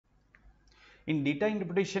In data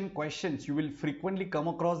interpretation questions, you will frequently come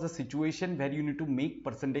across the situation where you need to make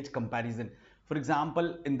percentage comparison. For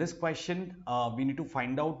example, in this question, we need to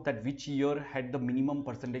find out that which year had the minimum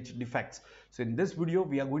percentage defects. So in this video,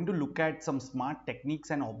 we are going to look at some smart techniques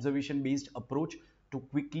and observation based approach to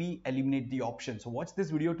quickly eliminate the option. So watch this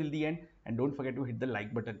video till the end and don't forget to hit the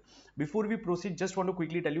like button. Before we proceed, just want to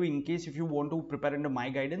quickly tell you, in case if you want to prepare under my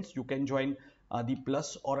guidance, you can join the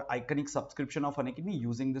plus or iconic subscription of Unacademy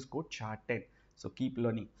using this code CHART10. So keep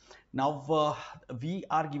learning. Now we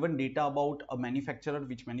are given data about a manufacturer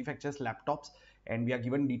which manufactures laptops, and we are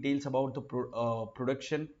given details about the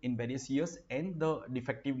production in various years and the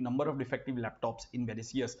defective number of defective laptops in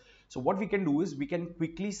various years. So what we can do is we can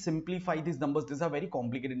quickly simplify these numbers. These are very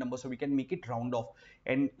complicated numbers, so we can make it round off,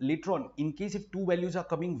 and later on, in case if two values are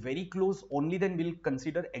coming very close, only then we'll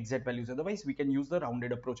consider exact values. Otherwise we can use the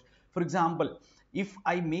rounded approach. For example, if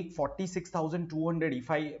I make 46,200,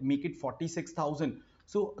 if I make it 46,000,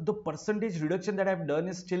 so the percentage reduction that I've done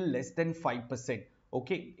is still less than 5%.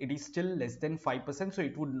 Okay, it is still less than 5%, so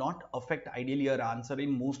it would not affect ideally your answer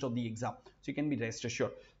in most of the exam, so you can be rest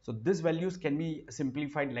assured. So these values can be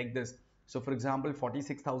simplified like this. So for example,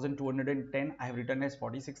 46,210 I have written as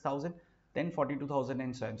 46,000, then 42,000,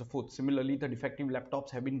 and so on and so forth. Similarly, the defective laptops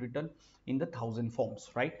have been written in the 1000 forms.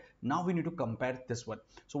 Right now we need to compare this one.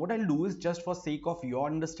 So what I'll do is, just for sake of your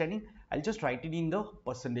understanding, I'll just write it in the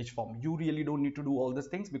percentage form. You really don't need to do all these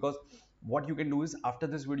things, because what you can do is, after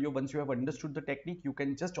this video, once you have understood the technique, you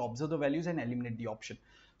can just observe the values and eliminate the option.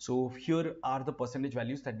 So here are the percentage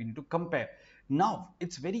values that we need to compare. Now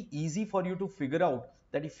it's very easy for you to figure out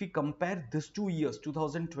that if we compare these 2 years,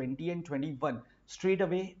 2020 and 21, straight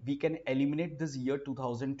away we can eliminate this year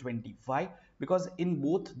 2020. Why? Because in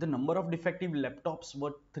both the number of defective laptops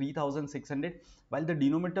were 3600, while the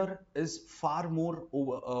denominator is far more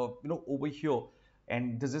over over here,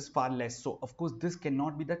 and this is far less. So of course this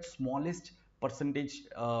cannot be that smallest percentage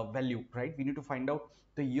value, right? We need to find out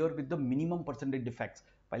the year with the minimum percentage defects,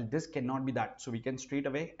 while this cannot be that. So we can straight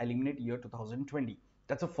away eliminate year 2020.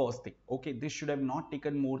 That's the first thing. Okay, this should have not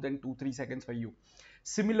taken more than 2-3 seconds for you.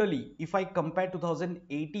 Similarly, if I compare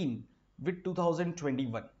 2018 with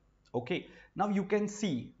 2021, okay, now you can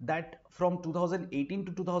see that from 2018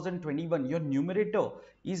 to 2021, your numerator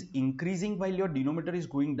is increasing while your denominator is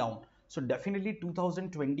going down. So definitely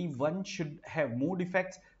 2021 should have more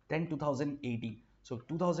defects than 2018. So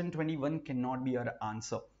 2021 cannot be our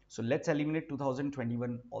answer. So let's eliminate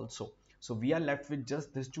 2021 also. So we are left with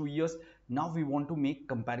just these 2 years. Now we want to make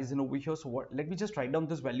comparison over here. So what, let me just write down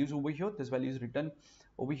these values over here. This value is written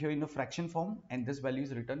over here in the fraction form, and this value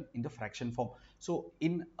is written in the fraction form. So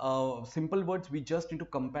in simple words, we just need to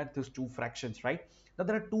compare these two fractions, right? Now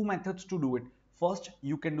there are two methods to do it. First,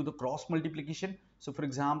 you can do the cross multiplication. So for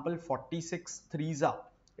example, 46 3s are,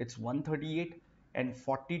 it's 138, and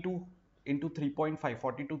 42 into 3.5,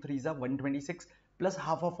 42 3s are 126, plus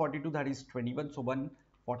half of 42, that is 21. So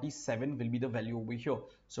 147 will be the value over here.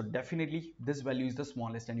 So definitely this value is the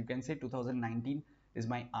smallest, and you can say 2019 is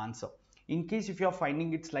my answer. In case if you are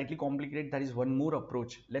finding it slightly complicated, there is one more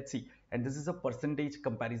approach. Let's see. And this is a percentage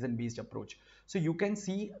comparison based approach. So you can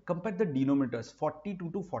see, compare the denominators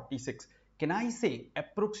 42 to 46. Can I say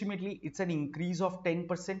approximately it's an increase of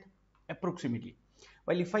 10%? Approximately.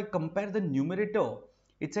 While if I compare the numerator,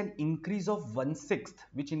 it's an increase of 1/6,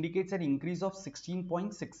 which indicates an increase of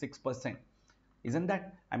 16.66%. Isn't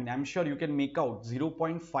that? I mean, I'm sure you can make out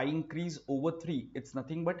 0.5 increase over 3. It's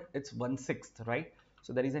nothing but it's 1/6, right?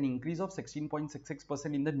 So there is an increase of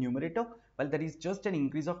 16.66% in the numerator, while there is just an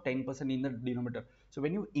increase of 10% in the denominator. So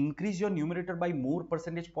when you increase your numerator by more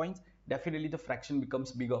percentage points, definitely the fraction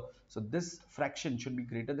becomes bigger. So this fraction should be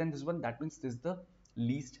greater than this one. That means this is the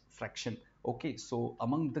least fraction. Okay, so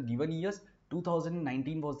among the given years,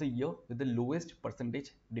 2019 was the year with the lowest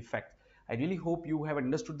percentage defect. I really hope you have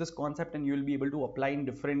understood this concept and you will be able to apply in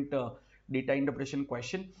different data interpretation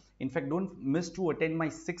question. In fact, don't miss to attend my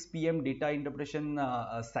 6 p.m. data interpretation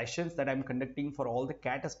sessions that I'm conducting for all the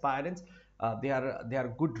CAT aspirants. They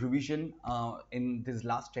are good revision in these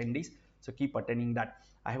last 10 days. So keep attending that.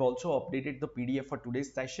 I have also updated the PDF for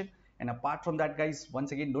today's session. And apart from that, guys,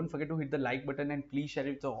 once again, don't forget to hit the like button and please share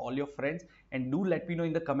it to all your friends. And do let me know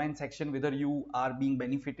in the comment section whether you are being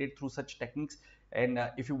benefited through such techniques, and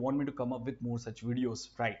if you want me to come up with more such videos,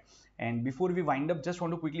 right? And before we wind up, just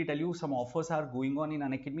want to quickly tell you some offers are going on in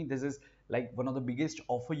Unacademy. This is like one of the biggest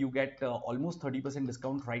offer. You get almost 30%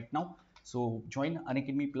 discount right now. So join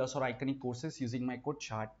Unacademy Plus or Iconic courses using my code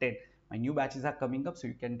CHART10. My new batches are coming up, so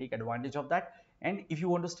you can take advantage of that. And if you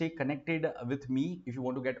want to stay connected with me, if you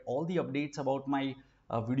want to get all the updates about my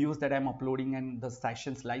videos that I'm uploading and the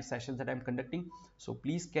sessions, live sessions that I'm conducting. So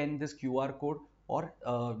please scan this QR code or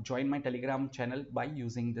join my Telegram channel by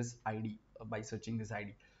using this ID, by searching this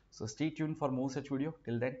ID. So stay tuned for more such video.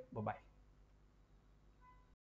 Till then, bye bye.